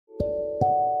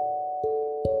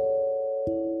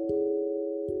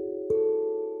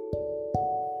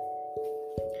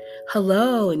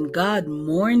Hello and God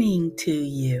morning to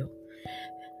you.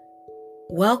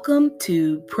 Welcome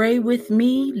to Pray With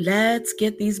Me. Let's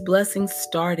get these blessings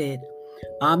started.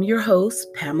 I'm your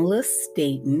host, Pamela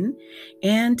Staten,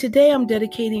 and today I'm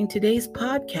dedicating today's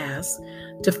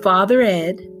podcast to Father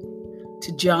Ed,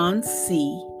 to John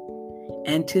C.,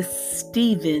 and to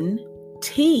Stephen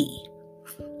T.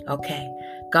 Okay,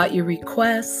 got your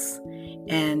requests,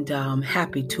 and I'm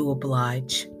happy to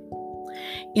oblige.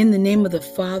 In the name of the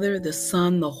Father, the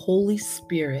Son, the Holy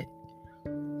Spirit.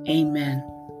 Amen.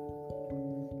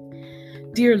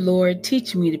 Dear Lord,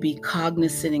 teach me to be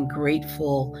cognizant and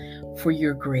grateful for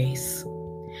your grace.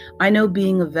 I know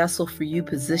being a vessel for you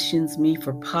positions me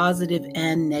for positive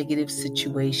and negative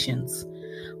situations,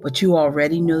 but you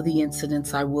already know the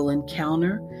incidents I will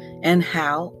encounter and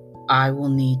how I will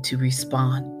need to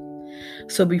respond.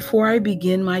 So before I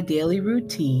begin my daily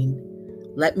routine,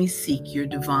 let me seek your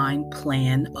divine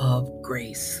plan of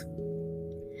grace.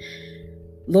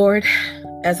 Lord,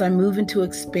 as I move into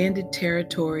expanded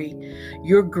territory,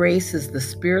 your grace is the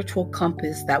spiritual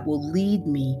compass that will lead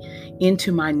me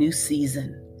into my new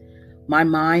season. My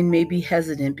mind may be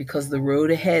hesitant because the road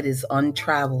ahead is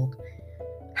untraveled.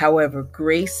 However,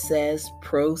 grace says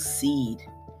proceed.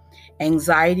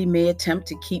 Anxiety may attempt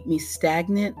to keep me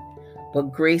stagnant,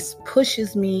 but grace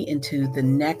pushes me into the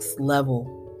next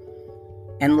level.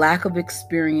 And lack of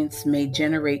experience may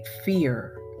generate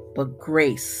fear, but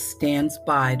grace stands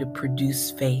by to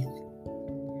produce faith.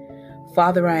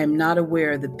 Father, I am not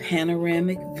aware of the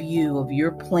panoramic view of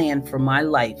your plan for my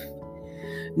life,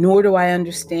 nor do I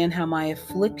understand how my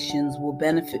afflictions will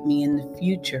benefit me in the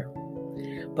future.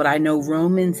 But I know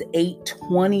Romans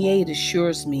 8:28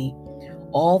 assures me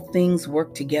all things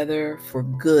work together for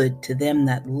good to them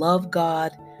that love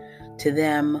God, to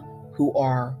them who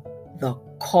are the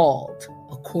called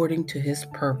according to his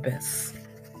purpose.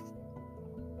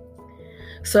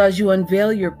 So as you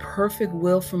unveil your perfect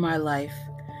will for my life,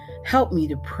 help me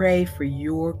to pray for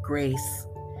your grace.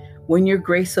 When your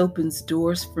grace opens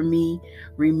doors for me,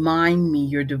 remind me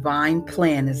your divine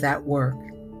plan is at work.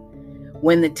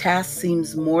 When the task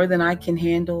seems more than I can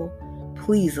handle,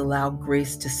 please allow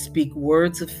grace to speak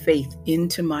words of faith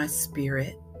into my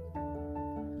spirit.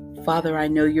 Father, I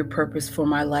know your purpose for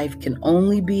my life can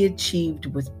only be achieved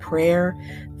with prayer,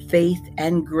 faith,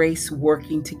 and grace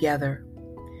working together.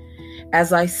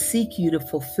 As I seek you to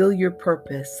fulfill your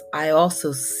purpose, I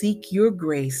also seek your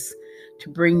grace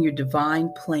to bring your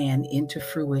divine plan into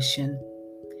fruition.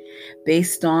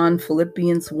 Based on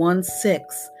Philippians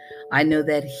 1:6, I know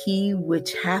that he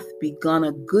which hath begun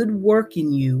a good work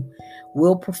in you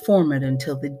will perform it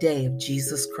until the day of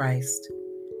Jesus Christ.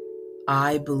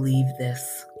 I believe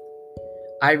this.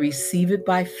 I receive it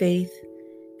by faith,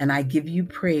 and I give you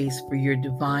praise for your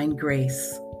divine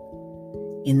grace.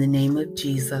 In the name of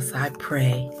Jesus, I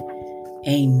pray.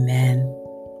 Amen.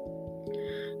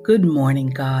 Good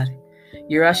morning, God.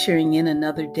 You're ushering in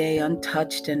another day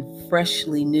untouched and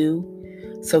freshly new.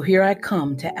 So here I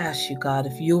come to ask you, God,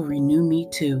 if you'll renew me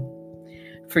too.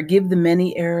 Forgive the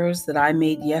many errors that I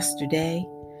made yesterday,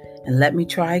 and let me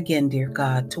try again, dear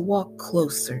God, to walk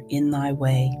closer in thy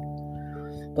way.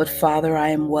 But Father, I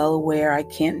am well aware I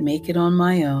can't make it on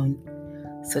my own,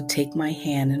 so take my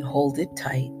hand and hold it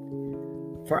tight,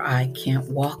 for I can't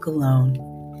walk alone.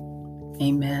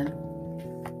 Amen.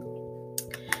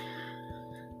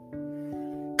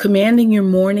 Commanding Your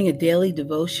Morning, a daily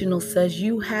devotional, says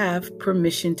you have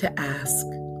permission to ask.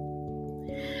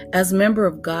 As a member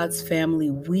of God's family,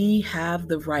 we have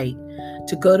the right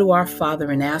to go to our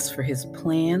Father and ask for his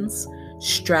plans,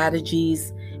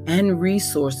 strategies, and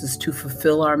resources to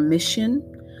fulfill our mission,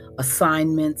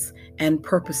 assignments, and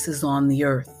purposes on the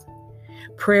earth.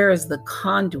 Prayer is the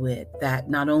conduit that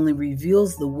not only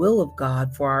reveals the will of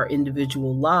God for our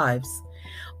individual lives,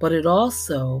 but it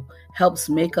also helps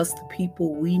make us the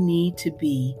people we need to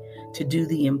be to do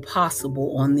the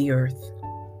impossible on the earth.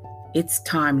 It's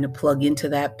time to plug into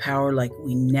that power like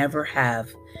we never have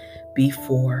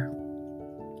before.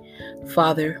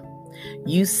 Father,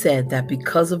 you said that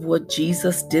because of what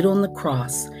Jesus did on the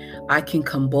cross, I can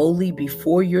come boldly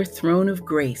before your throne of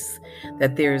grace,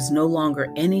 that there is no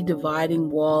longer any dividing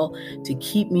wall to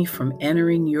keep me from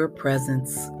entering your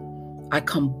presence. I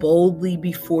come boldly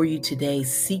before you today,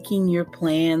 seeking your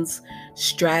plans,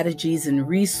 strategies, and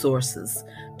resources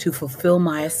to fulfill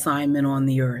my assignment on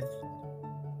the earth.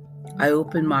 I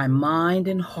open my mind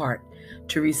and heart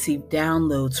to receive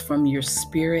downloads from your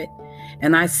spirit,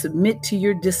 and I submit to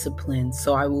your discipline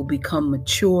so I will become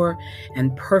mature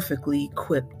and perfectly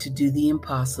equipped to do the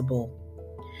impossible.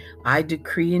 I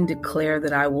decree and declare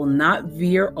that I will not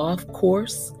veer off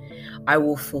course. I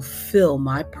will fulfill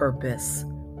my purpose.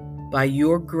 By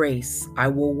your grace, I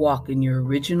will walk in your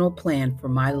original plan for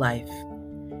my life.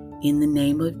 In the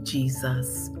name of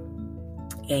Jesus,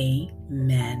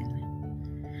 amen.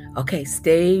 Okay,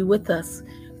 stay with us.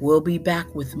 We'll be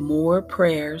back with more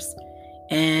prayers,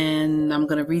 and I'm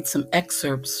going to read some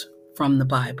excerpts from the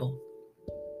Bible.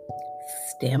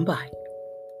 Stand by.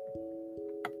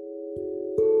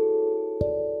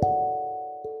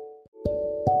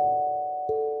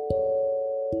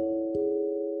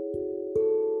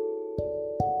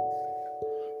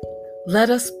 Let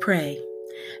us pray.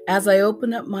 As I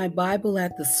open up my Bible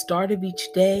at the start of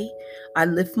each day, I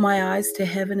lift my eyes to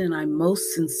heaven and I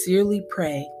most sincerely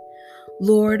pray,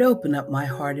 Lord, open up my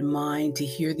heart and mind to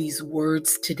hear these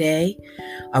words today.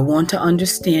 I want to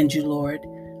understand you, Lord.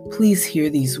 Please hear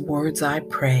these words, I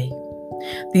pray.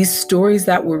 These stories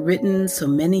that were written so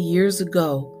many years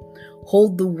ago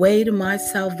hold the way to my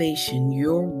salvation.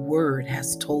 Your word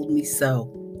has told me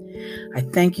so. I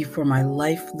thank you for my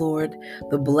life, Lord,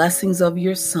 the blessings of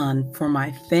your Son, for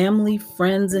my family,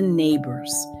 friends, and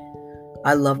neighbors.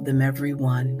 I love them, every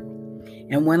one.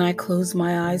 And when I close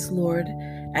my eyes, Lord,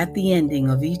 at the ending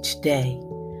of each day,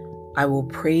 I will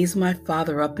praise my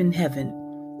Father up in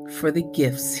heaven for the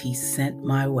gifts he sent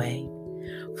my way,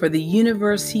 for the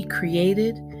universe he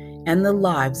created and the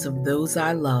lives of those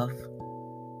I love.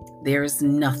 There is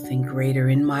nothing greater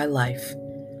in my life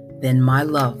than my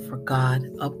love for God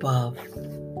above.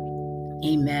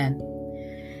 Amen.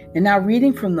 And now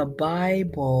reading from the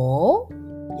Bible,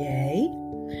 yay.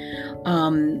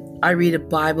 I read a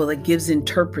Bible that gives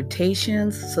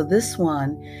interpretations. So this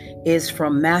one is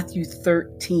from Matthew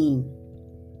 13.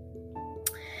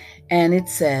 And it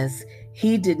says,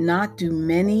 he did not do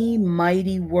many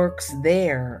mighty works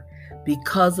there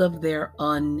because of their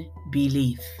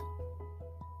unbelief.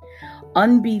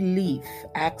 Unbelief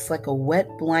acts like a wet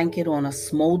blanket on a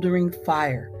smoldering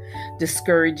fire,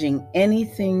 discouraging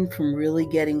anything from really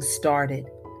getting started.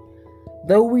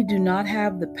 Though we do not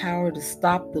have the power to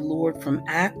stop the Lord from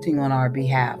acting on our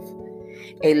behalf,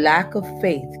 a lack of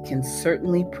faith can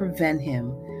certainly prevent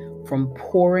him from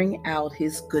pouring out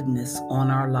his goodness on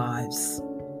our lives.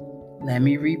 Let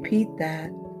me repeat that.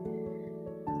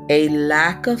 A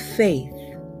lack of faith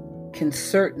can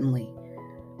certainly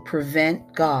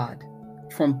prevent God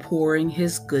from pouring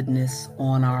his goodness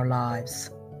on our lives.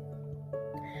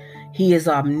 He is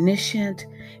omniscient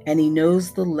and he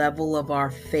knows the level of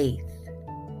our faith.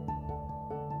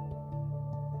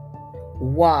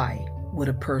 Why would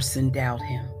a person doubt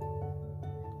him?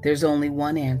 There's only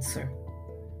one answer: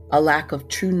 a lack of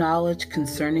true knowledge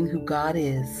concerning who God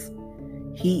is.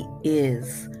 He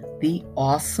is the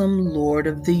awesome Lord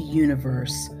of the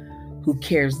universe who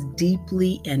cares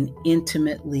deeply and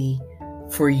intimately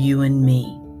for you and me.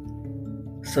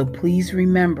 So please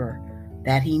remember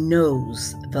that he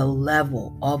knows the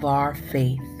level of our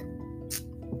faith.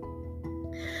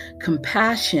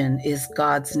 Compassion is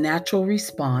God's natural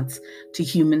response to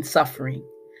human suffering.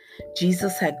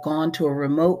 Jesus had gone to a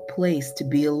remote place to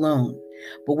be alone,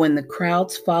 but when the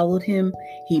crowds followed him,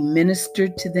 he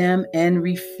ministered to them and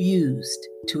refused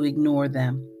to ignore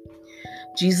them.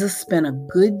 Jesus spent a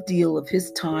good deal of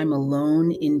his time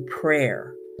alone in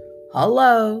prayer.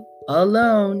 Hello,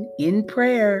 alone in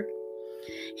prayer.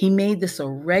 He made this a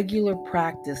regular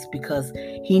practice because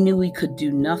he knew he could do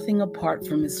nothing apart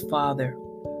from his Father.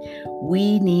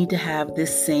 We need to have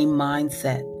this same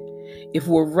mindset. If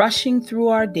we're rushing through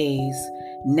our days,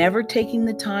 never taking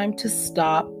the time to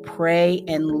stop, pray,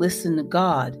 and listen to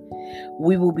God,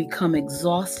 we will become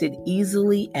exhausted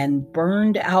easily and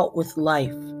burned out with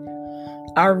life.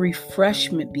 Our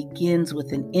refreshment begins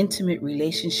with an intimate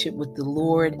relationship with the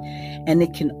Lord, and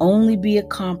it can only be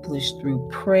accomplished through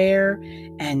prayer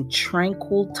and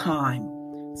tranquil time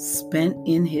spent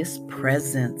in his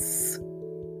presence.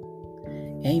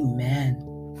 Amen.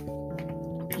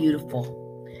 Beautiful.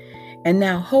 And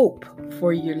now hope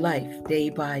for your life day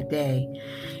by day.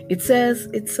 It says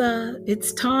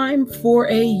it's time for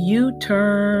a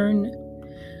U-turn.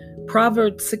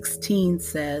 Proverbs 16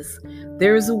 says,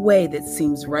 there is a way that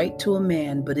seems right to a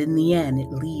man, but in the end it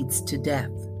leads to death.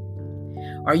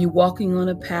 Are you walking on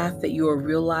a path that you are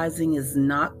realizing is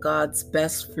not God's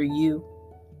best for you?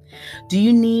 Do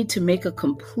you need to make a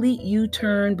complete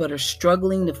U-turn but are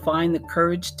struggling to find the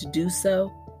courage to do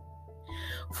so?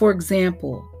 For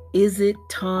example, is it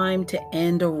time to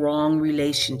end a wrong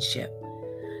relationship,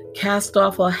 cast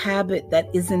off a habit that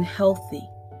isn't healthy,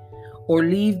 or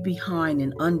leave behind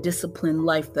an undisciplined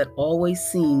life that always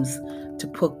seems to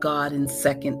put God in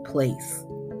second place?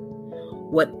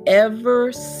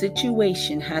 Whatever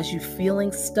situation has you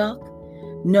feeling stuck,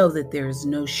 know that there is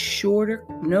no shortcut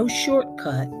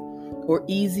or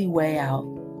easy way out.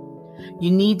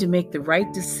 You need to make the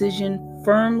right decision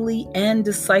firmly and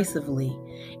decisively,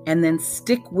 and then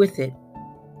stick with it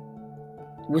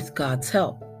with God's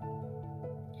help.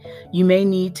 You may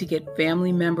need to get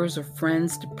family members or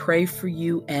friends to pray for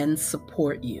you and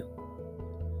support you.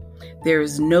 There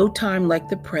is no time like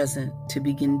the present to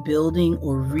begin building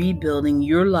or rebuilding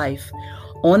your life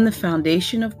on the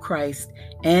foundation of Christ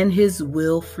and His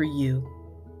will for you.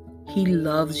 He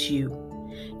loves you.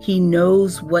 He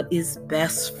knows what is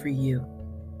best for you.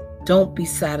 Don't be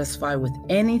satisfied with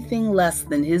anything less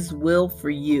than His will for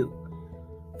you,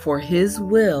 for His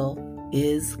will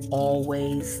is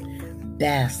always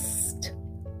best.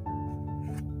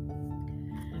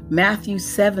 Matthew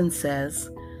 7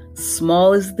 says,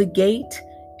 "Small is the gate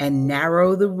and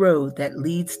narrow the road that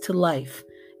leads to life,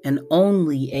 and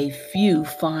only a few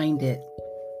find it."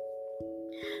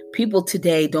 People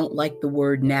today don't like the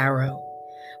word narrow,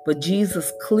 but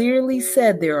Jesus clearly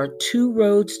said there are two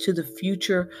roads to the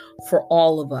future for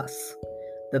all of us.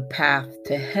 The path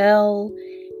to hell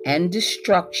and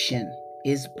destruction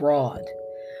is broad,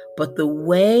 but the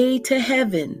way to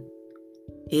heaven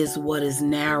is what is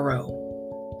narrow.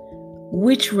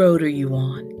 Which road are you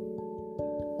on?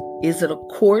 Is it a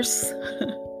course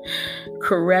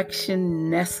correction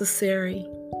necessary?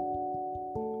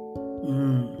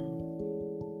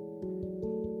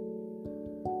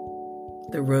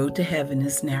 The road to heaven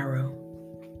is narrow.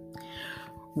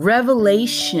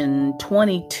 Revelation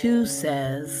 22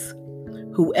 says,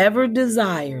 "Whoever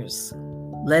desires,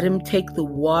 let him take the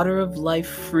water of life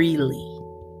freely."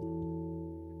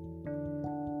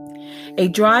 A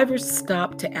driver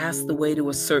stopped to ask the way to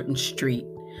a certain street.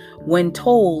 When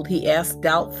told, he asked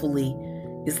doubtfully,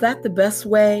 "Is that the best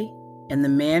way?" And the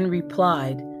man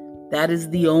replied, "That is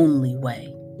the only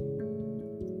way."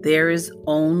 There is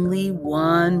only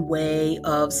one way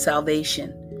of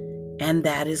salvation, and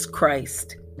that is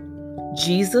Christ.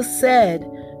 Jesus said,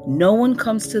 "No one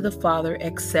comes to the Father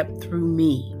except through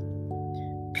me."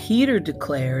 Peter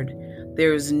declared,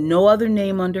 "There is no other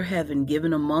name under heaven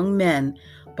given among men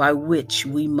by which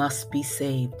we must be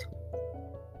saved."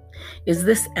 Is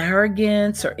this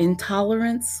arrogance or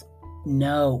intolerance?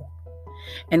 No.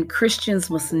 And Christians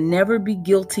must never be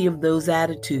guilty of those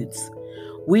attitudes.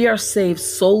 We are saved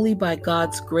solely by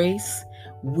God's grace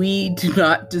we do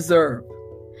not deserve.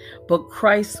 But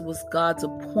Christ was God's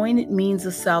appointed means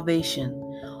of salvation.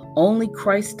 Only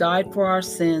Christ died for our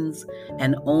sins,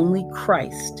 and only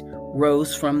Christ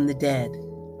rose from the dead.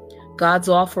 God's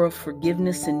offer of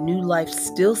forgiveness and new life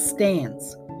still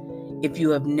stands. If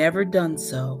you have never done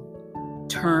so,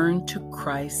 turn to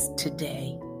Christ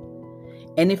today.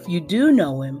 And if you do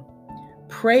know Him,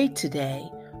 pray today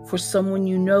for someone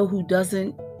you know who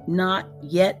doesn't not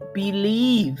yet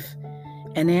believe,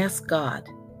 and ask God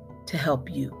to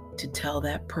help you to tell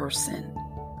that person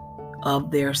of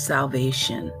their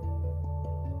salvation.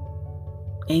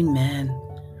 Amen.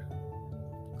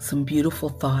 Some beautiful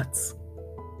thoughts.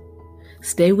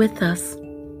 Stay with us.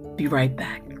 Be right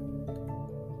back.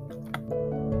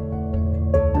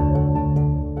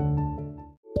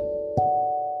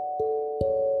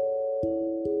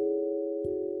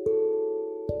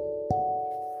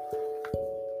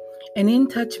 An In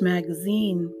Touch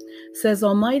magazine says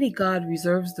Almighty God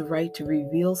reserves the right to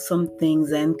reveal some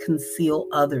things and conceal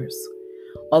others.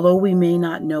 Although we may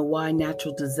not know why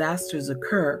natural disasters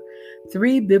occur,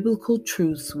 3 biblical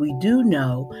truths we do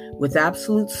know with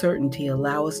absolute certainty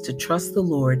allow us to trust the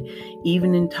Lord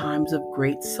even in times of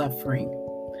great suffering.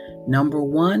 Number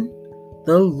 1,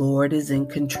 the Lord is in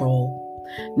control.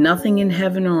 Nothing in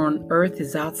heaven or on earth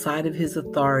is outside of His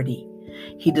authority.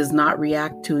 He does not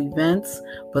react to events,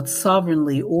 but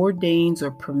sovereignly ordains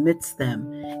or permits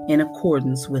them in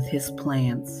accordance with His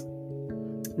plans.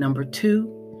 Number 2,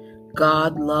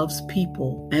 God loves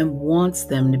people and wants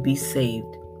them to be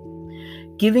saved.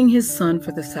 Giving His Son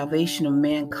for the salvation of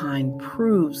mankind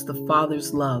proves the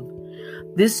Father's love.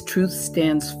 This truth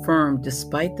stands firm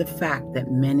despite the fact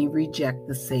that many reject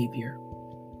the Savior.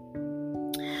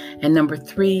 And number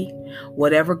 3,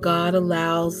 whatever God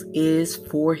allows is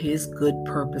for His good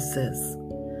purposes.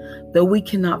 Though we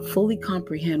cannot fully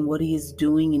comprehend what He is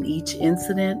doing in each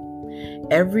incident,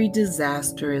 every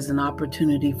disaster is an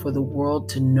opportunity for the world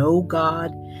to know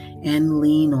God and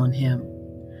lean on Him.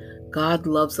 God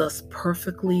loves us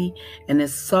perfectly and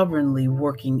is sovereignly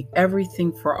working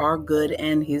everything for our good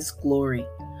and His glory.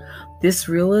 This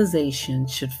realization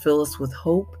should fill us with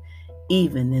hope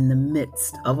even in the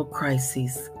midst of a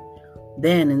crisis.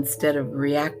 Then, instead of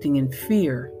reacting in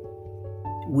fear,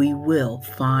 we will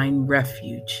find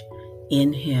refuge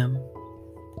in Him.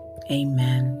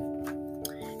 Amen.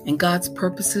 And God's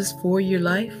purposes for your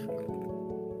life?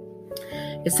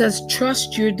 It says,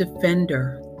 trust your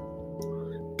defender.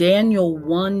 Daniel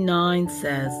 1:9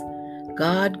 says,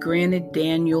 God granted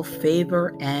Daniel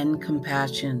favor and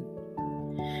compassion.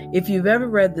 If you've ever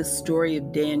read the story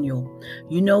of Daniel,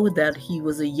 you know that he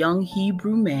was a young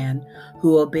Hebrew man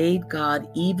who obeyed God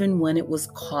even when it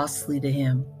was costly to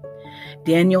him.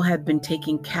 Daniel had been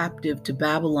taken captive to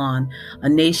Babylon, a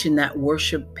nation that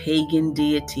worshiped pagan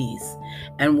deities,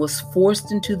 and was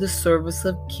forced into the service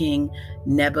of King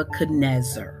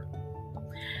Nebuchadnezzar.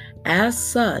 As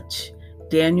such,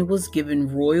 Daniel was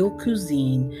given royal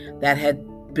cuisine that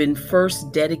had been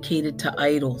first dedicated to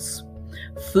idols,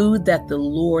 food that the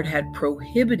Lord had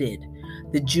prohibited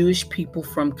the Jewish people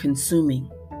from consuming.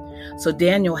 So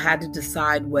Daniel had to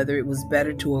decide whether it was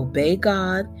better to obey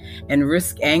God and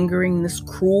risk angering this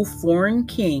cruel foreign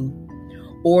king,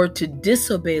 or to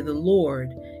disobey the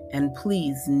Lord and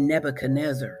please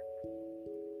Nebuchadnezzar.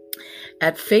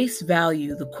 At face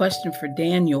value, the question for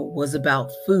Daniel was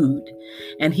about food,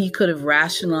 and he could have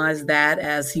rationalized that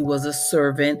as he was a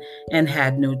servant and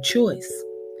had no choice.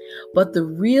 But the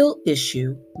real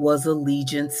issue was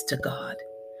allegiance to God.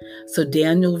 So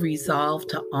Daniel resolved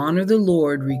to honor the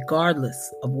Lord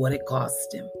regardless of what it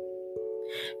cost him.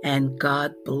 And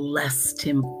God blessed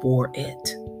him for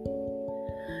it.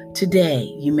 Today,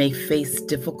 you may face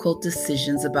difficult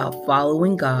decisions about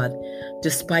following God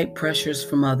despite pressures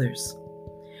from others.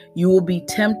 You will be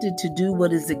tempted to do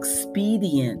what is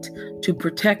expedient to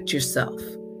protect yourself.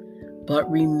 But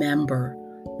remember,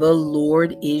 the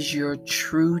Lord is your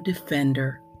true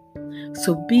defender.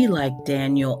 So be like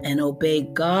Daniel and obey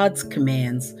God's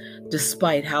commands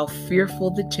despite how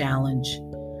fearful the challenge.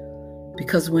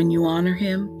 Because when you honor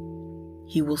him,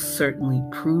 he will certainly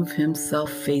prove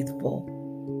himself faithful.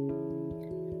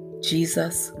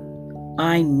 Jesus,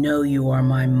 I know you are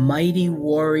my mighty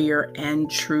warrior and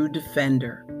true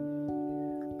defender.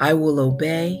 I will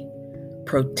obey,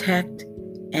 protect,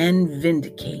 and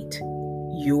vindicate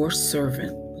your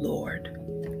servant, Lord.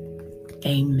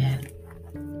 Amen.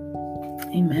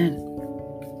 Amen.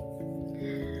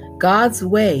 God's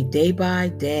way, day by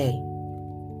day.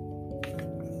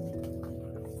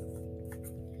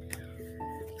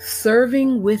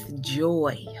 Serving with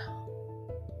joy.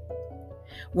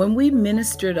 When we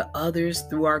minister to others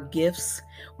through our gifts,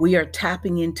 we are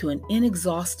tapping into an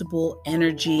inexhaustible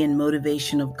energy and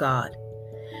motivation of God.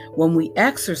 When we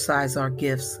exercise our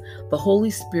gifts, the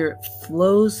Holy Spirit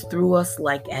flows through us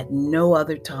like at no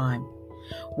other time.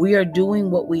 We are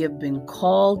doing what we have been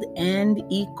called and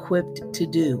equipped to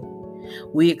do.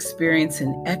 We experience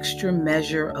an extra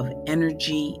measure of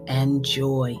energy and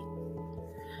joy.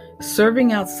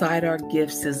 Serving outside our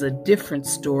gifts is a different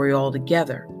story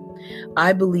altogether.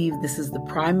 I believe this is the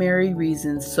primary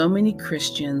reason so many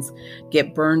Christians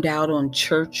get burned out on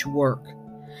church work.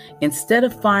 Instead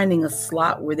of finding a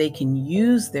slot where they can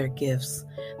use their gifts,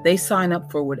 they sign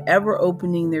up for whatever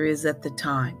opening there is at the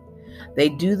time. They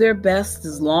do their best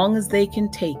as long as they can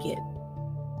take it,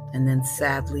 and then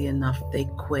sadly enough, they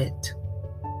quit.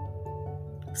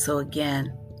 So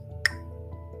again,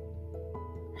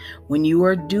 when you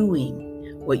are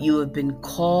doing what you have been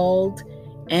called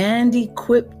and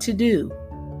equipped to do,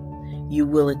 you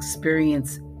will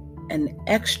experience an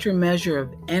extra measure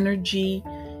of energy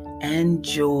and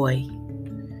joy.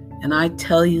 And I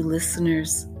tell you,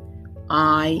 listeners,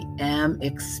 I am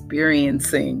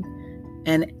experiencing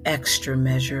an extra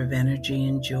measure of energy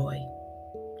and joy.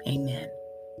 Amen.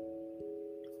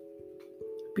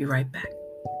 Be right back.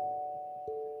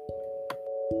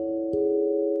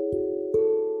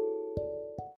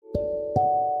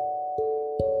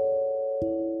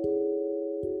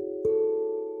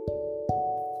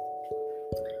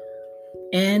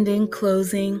 And in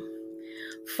closing,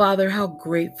 Father, how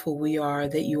grateful we are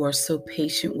that you are so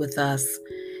patient with us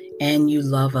and you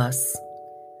love us.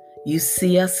 You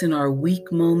see us in our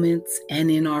weak moments and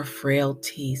in our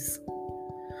frailties.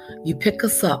 You pick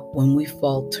us up when we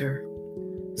falter,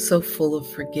 so full of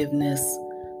forgiveness,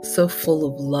 so full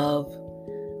of love,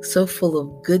 so full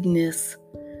of goodness,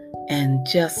 and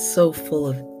just so full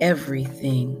of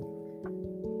everything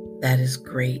that is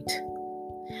great.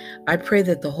 I pray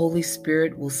that the Holy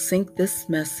Spirit will sink this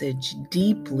message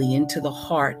deeply into the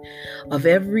heart of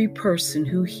every person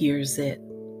who hears it,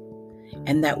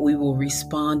 and that we will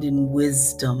respond in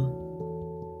wisdom.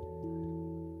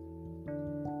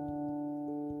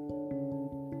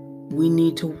 We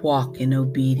need to walk in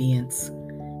obedience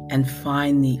and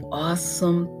find the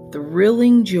awesome,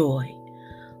 thrilling joy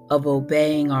of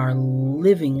obeying our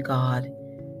living God.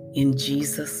 In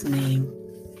Jesus' name,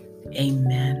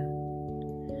 amen.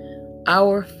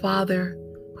 Our Father,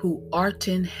 who art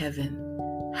in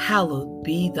heaven, hallowed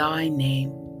be thy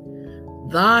name.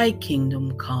 Thy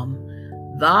kingdom come,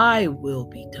 thy will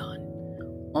be done,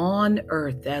 on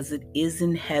earth as it is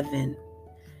in heaven.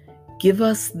 Give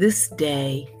us this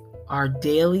day our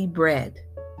daily bread,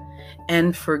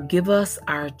 and forgive us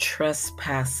our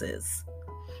trespasses,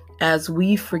 as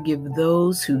we forgive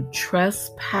those who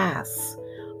trespass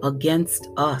against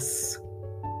us.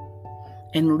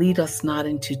 And lead us not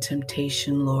into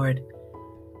temptation, Lord,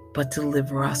 but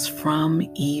deliver us from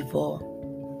evil.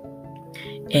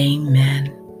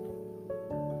 Amen.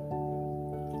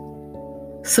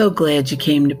 So glad you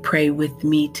came to pray with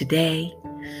me today.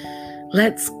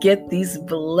 Let's get these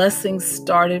blessings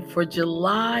started for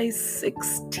July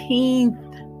 16th.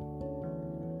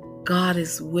 God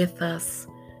is with us.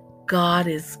 God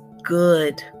is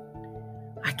good.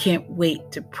 I can't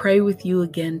wait to pray with you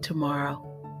again tomorrow.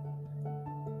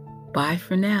 Bye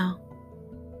for now.